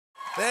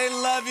They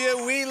love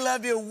you. We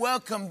love you.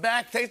 Welcome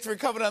back. Thanks for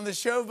coming on the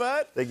show,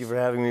 bud. Thank you for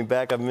having me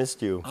back. I've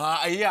missed you.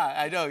 Yeah,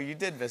 I know. You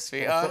did miss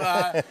me.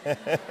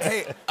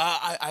 Hey,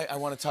 I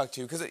want to talk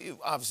to you because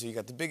obviously you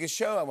got the biggest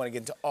show. I want to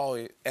get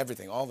into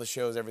everything, all the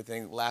shows,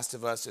 everything. Last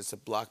of Us, it's a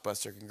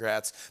blockbuster.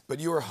 Congrats. But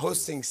you were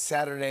hosting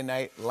Saturday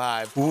Night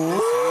Live.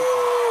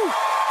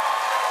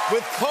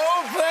 With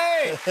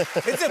Coldplay.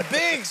 It's a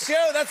big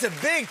show. That's a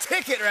big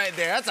ticket right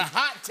there. That's a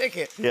hot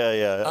ticket.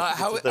 Yeah.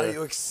 How are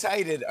you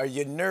excited? Are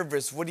you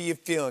nervous? What are you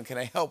feeling? Can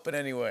I help in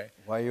any way?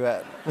 Why are you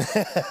at?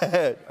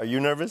 Are you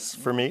nervous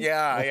for me?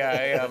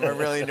 Yeah. I'm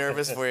really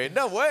nervous for you.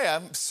 No way.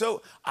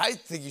 I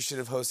think you should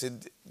have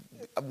hosted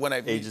when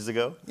Ages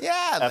ago?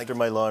 Yeah. After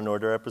my Law and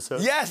Order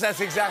episode? Yes,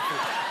 that's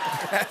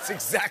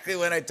exactly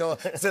when I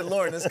said,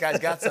 Lauren, this guy's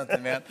got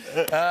something, man.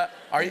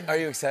 Are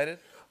you excited?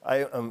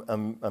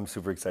 I'm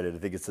super excited. I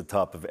think it's the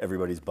top of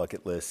everybody's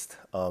bucket list.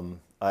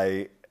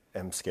 I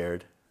am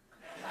scared.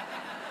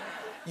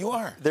 You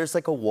are? There's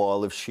like a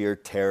wall of sheer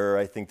terror,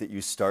 I think, that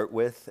you start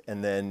with,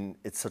 and then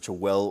it's such a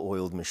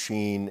well-oiled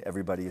machine.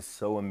 Everybody is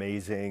so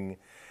amazing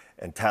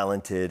and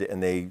talented,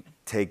 and they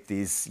take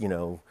these,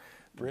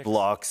 bricks.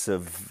 Blocks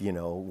of,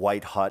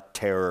 white-hot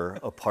terror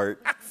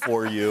apart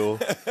for you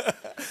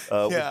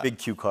with big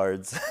cue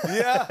cards.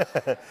 Yeah.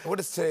 What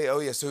is today? Oh,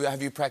 yeah. So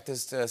have you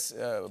practiced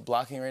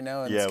blocking right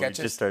now and sketches?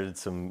 We just started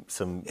some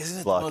Isn't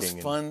it blocking. the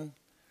most fun?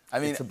 I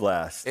mean, it's a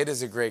blast. It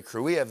is a great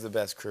crew. We have the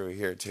best crew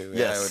here, too.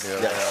 Yes.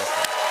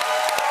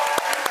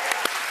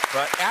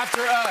 But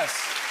after us,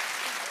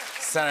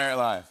 Saturday Night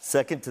Live.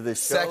 Second to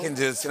this show? Second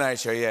to the Tonight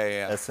Show,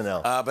 yeah.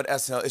 SNL. But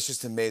SNL, it's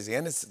just amazing.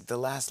 And it's the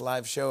last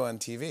live show on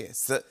TV.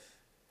 It's the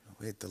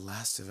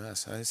Last of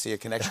Us. I see a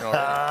connection already.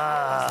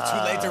 Is it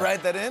too late to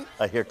write that in?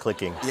 I hear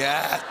clicking.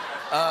 Yeah.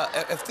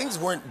 If things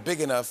weren't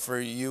big enough for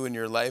you and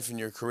your life and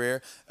your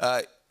career,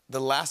 The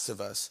Last of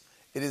Us,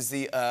 it's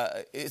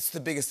the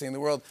biggest thing in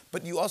the world.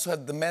 But you also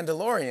have The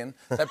Mandalorian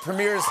that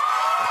premieres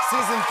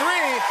season 3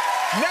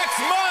 next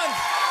month.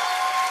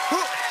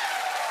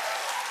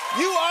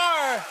 You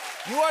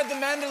are The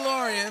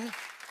Mandalorian.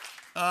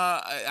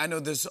 I know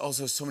there's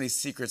also so many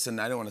secrets, and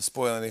I don't want to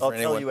spoil anything for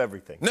anyone. I'll tell you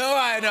everything. No,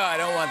 I know, I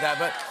don't want that.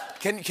 But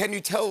can you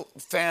tell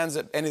fans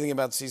anything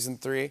about season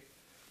 3?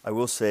 I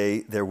will say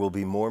there will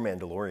be more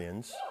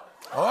Mandalorians.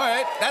 All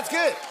right, that's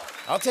good.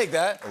 I'll take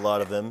that. A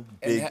lot of them.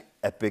 Big,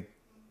 epic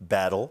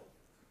battle.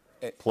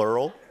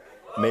 Plural,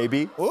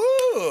 maybe.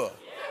 Ooh,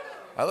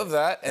 I love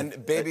that.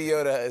 And Baby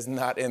Yoda is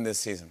not in this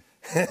season.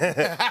 No,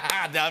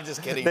 I'm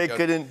just kidding. They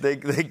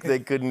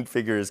couldn't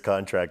figure his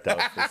contract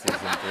out for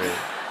season 3.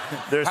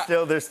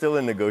 They're still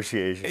in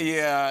negotiation.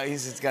 Yeah,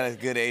 he's got a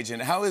good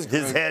agent. How is Grogu?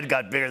 His head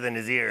got bigger than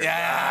his ear.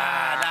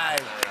 Yeah,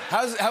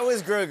 nice. How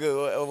is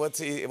Grogu?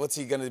 What's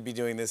he going to be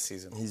doing this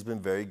season? He's been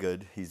very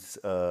good. He's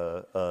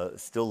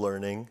still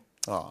learning.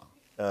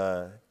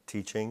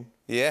 Teaching.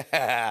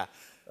 Yeah.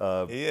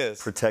 He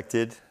is.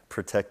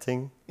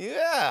 Protecting.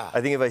 Yeah.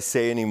 I think if I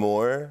say any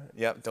more,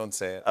 yep, don't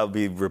say it. I'll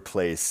be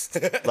replaced.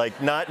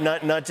 Like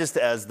not just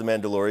as the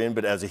Mandalorian,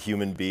 but as a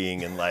human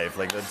being in life.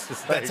 Like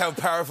that's how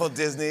powerful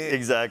Disney.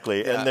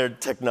 Exactly. Yeah. And their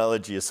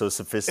technology is so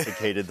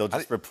sophisticated. They'll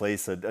just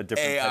replace a different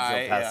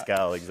Pedro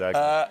Pascal. Yeah.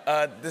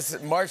 Exactly. This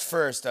is March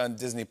 1st on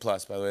Disney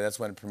Plus. By the way, that's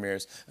when it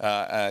premieres.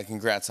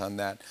 Congrats on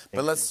that.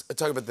 But let's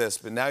talk about this.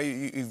 But now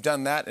you've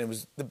done that, and it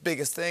was the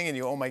biggest thing,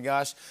 and oh my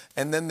gosh.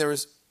 And then there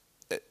was.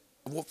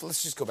 Well,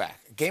 let's just go back.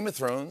 Game of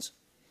Thrones.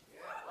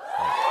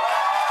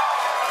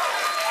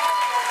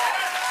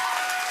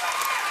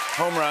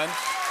 Home run.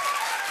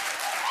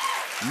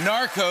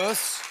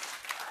 Narcos.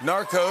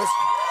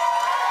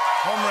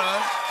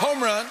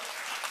 Home run.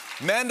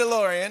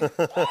 Mandalorian.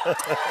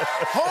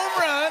 Home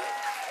run.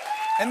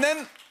 And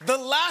then The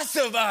Last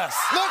of Us.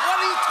 Look, what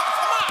are you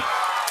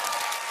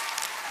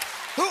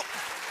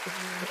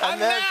come on. I'm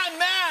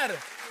mad.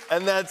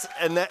 And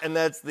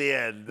that's the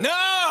end.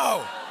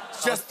 No!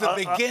 Just the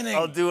beginning.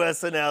 I'll do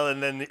SNL,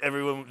 and then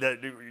everyone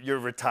you're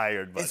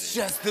retired, buddy. It's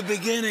just the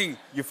beginning.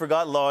 You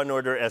forgot Law and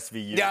Order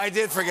SVU. Yeah, I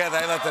did forget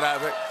that. I left it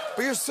out.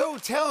 But you're so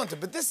talented.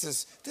 But this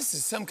is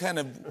some kind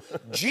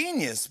of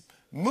genius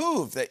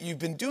move that you've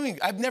been doing.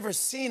 I've never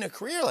seen a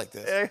career like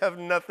this. I have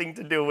nothing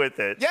to do with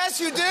it. Yes,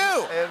 you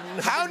do.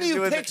 How do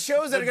you pick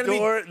shows that are going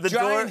to be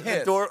giant hits?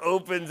 The door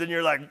opens, and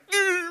you're like,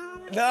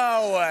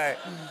 no way.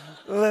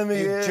 Let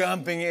me You're in.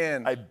 jumping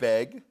in. I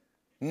beg.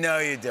 No,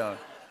 you don't.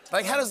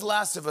 Like, how does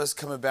Last of Us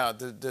come about?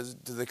 Do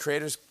the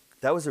creators...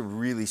 That was a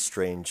really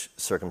strange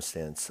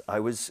circumstance. I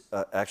was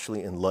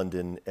actually in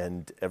London,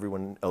 and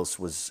everyone else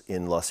was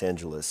in Los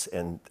Angeles.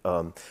 And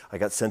I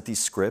got sent these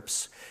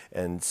scripts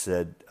and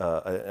said,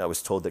 I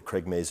was told that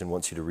Craig Mazin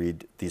wants you to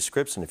read these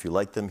scripts, and if you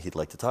like them, he'd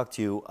like to talk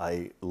to you.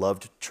 I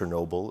loved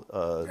Chernobyl,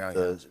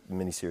 the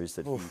miniseries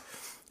that he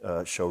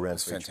show ran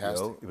for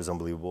HBO. It was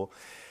unbelievable.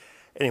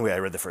 Anyway, I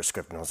read the first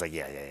script, and I was like,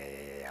 yeah,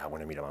 I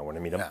want to meet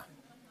him. Yeah.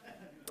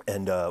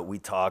 And we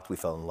talked, we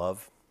fell in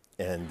love,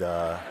 and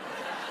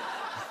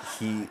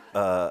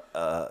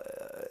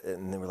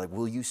and they were like,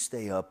 will you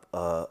stay up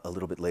a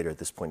little bit later? At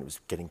this point, it was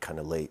getting kind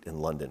of late in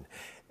London,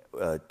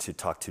 to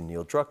talk to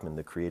Neil Druckmann,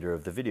 the creator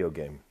of the video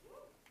game.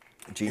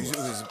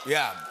 genius.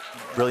 Yeah.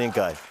 Brilliant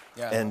guy.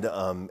 Yeah.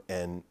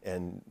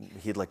 And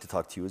he'd like to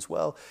talk to you as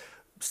well.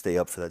 Stay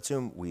up for that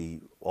Zoom.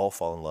 We all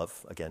fall in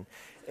love again.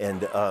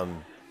 And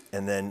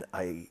then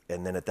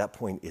at that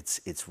point,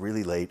 it's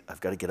really late.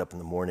 I've got to get up in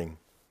the morning.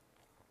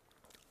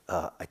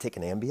 I take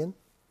an Ambien.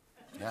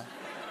 Yeah.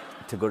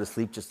 To go to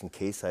sleep just in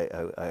case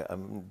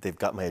they've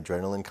got my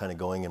adrenaline kind of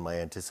going and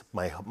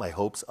my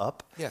hopes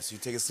up. Yes, you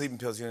take a sleeping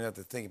pill so you don't have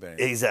to think about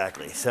anything.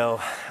 Exactly.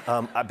 So,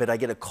 but I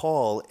get a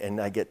call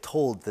and I get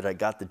told that I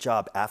got the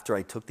job after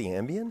I took the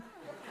Ambien.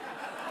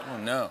 Oh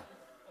no.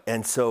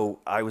 And so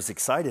I was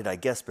excited, I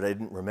guess, but I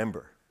didn't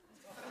remember.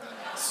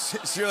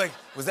 So you're like,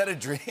 was that a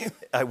dream?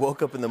 I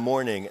woke up in the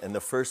morning and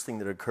the first thing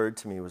that occurred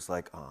to me was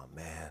like, oh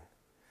man,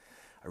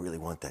 I really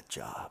want that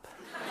job.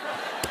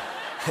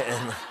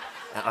 And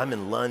I'm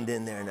in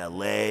London, they're in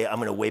LA. I'm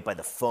gonna wait by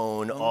the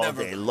phone all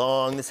day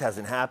long. This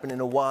hasn't happened in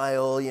a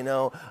while, you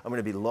know. I'm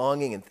gonna be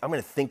longing and I'm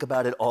gonna think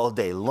about it all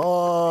day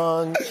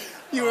long.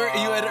 You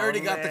had already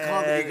got the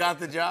call that you got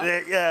the job?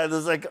 Yeah, it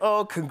was like,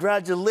 oh,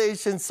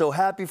 congratulations, so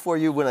happy for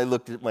you when I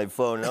looked at my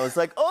phone. And I was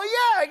like, oh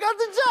yeah, I got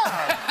the job.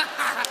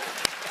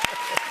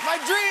 My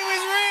dream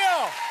is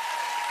real.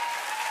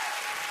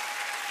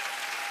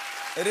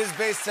 It is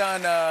based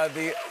on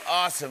the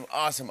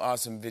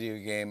awesome video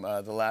game,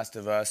 The Last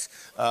of Us.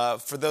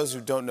 For those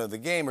who don't know the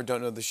game or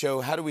don't know the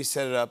show, how do we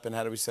set it up and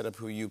how do we set up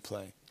who you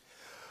play?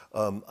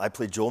 I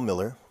play Joel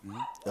Miller.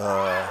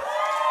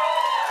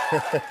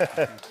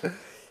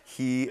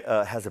 He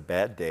has a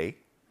bad day.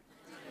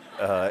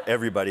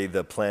 Everybody,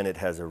 the planet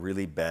has a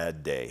really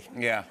bad day.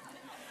 Yeah.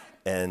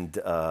 And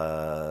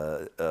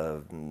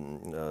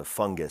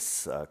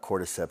fungus,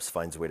 cordyceps,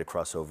 finds a way to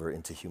cross over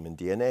into human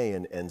DNA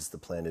and ends the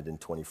planet in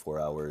 24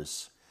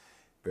 hours.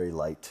 Very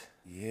light,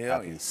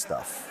 happy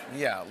stuff.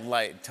 Yeah,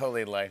 light,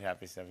 totally light,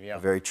 happy stuff, yeah. A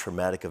very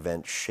traumatic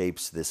event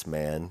shapes this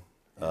man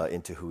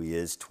into who he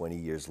is 20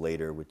 years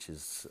later, which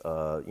is,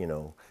 you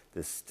know,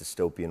 this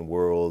dystopian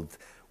world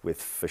with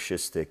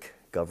fascistic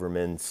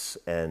governments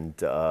and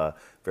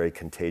very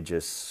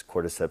contagious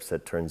cordyceps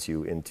that turns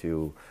you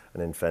into an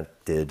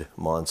infected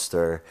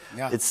monster.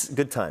 Yeah. It's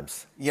good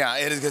times. Yeah,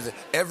 it is good.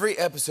 Every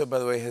episode, by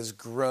the way, has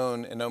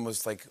grown and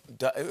almost like,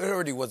 it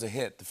already was a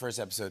hit, the first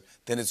episode,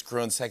 then it's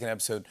grown, second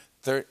episode,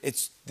 third.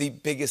 It's the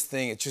biggest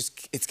thing.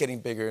 It's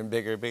getting bigger and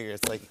bigger and bigger.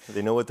 It's like...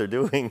 They know what they're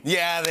doing.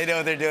 Yeah, they know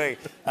what they're doing.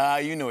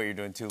 You know what you're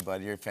doing too,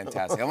 bud. You're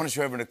fantastic. I want to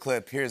show everyone a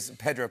clip. Here's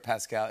Pedro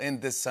Pascal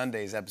in this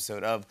Sunday's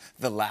episode of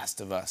The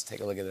Last of Us. Take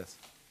a look at this.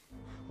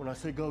 When I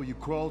say go, you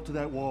crawl to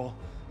that wall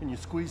and you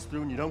squeeze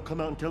through and you don't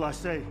come out until I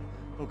say,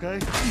 okay?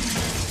 And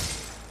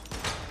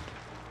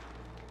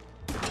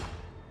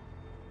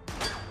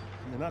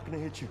they're not gonna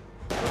hit you.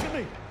 Look at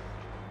me.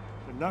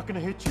 They're not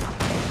gonna hit you.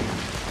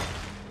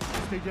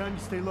 You stay down, you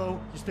stay low,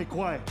 you stay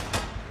quiet.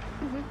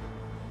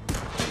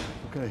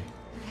 Okay.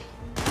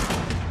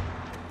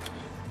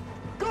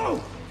 Go!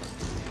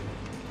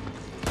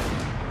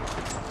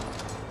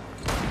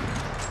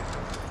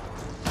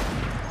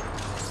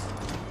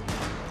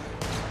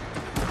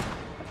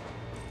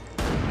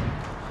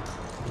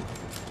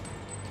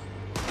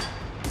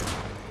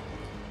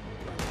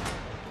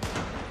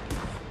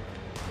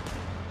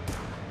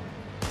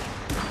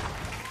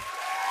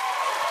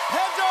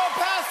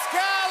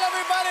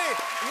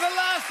 The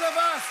Last of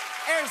Us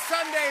airs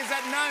Sundays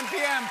at 9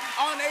 p.m.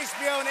 on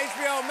HBO and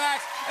HBO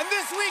Max. And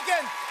this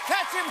weekend,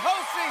 catch him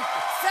hosting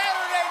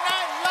Saturday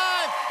Night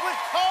Live with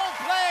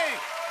Coldplay.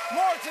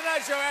 More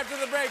Tonight Show after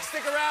the break.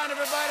 Stick around,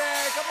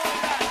 everybody. Come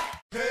on back.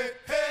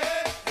 Hey.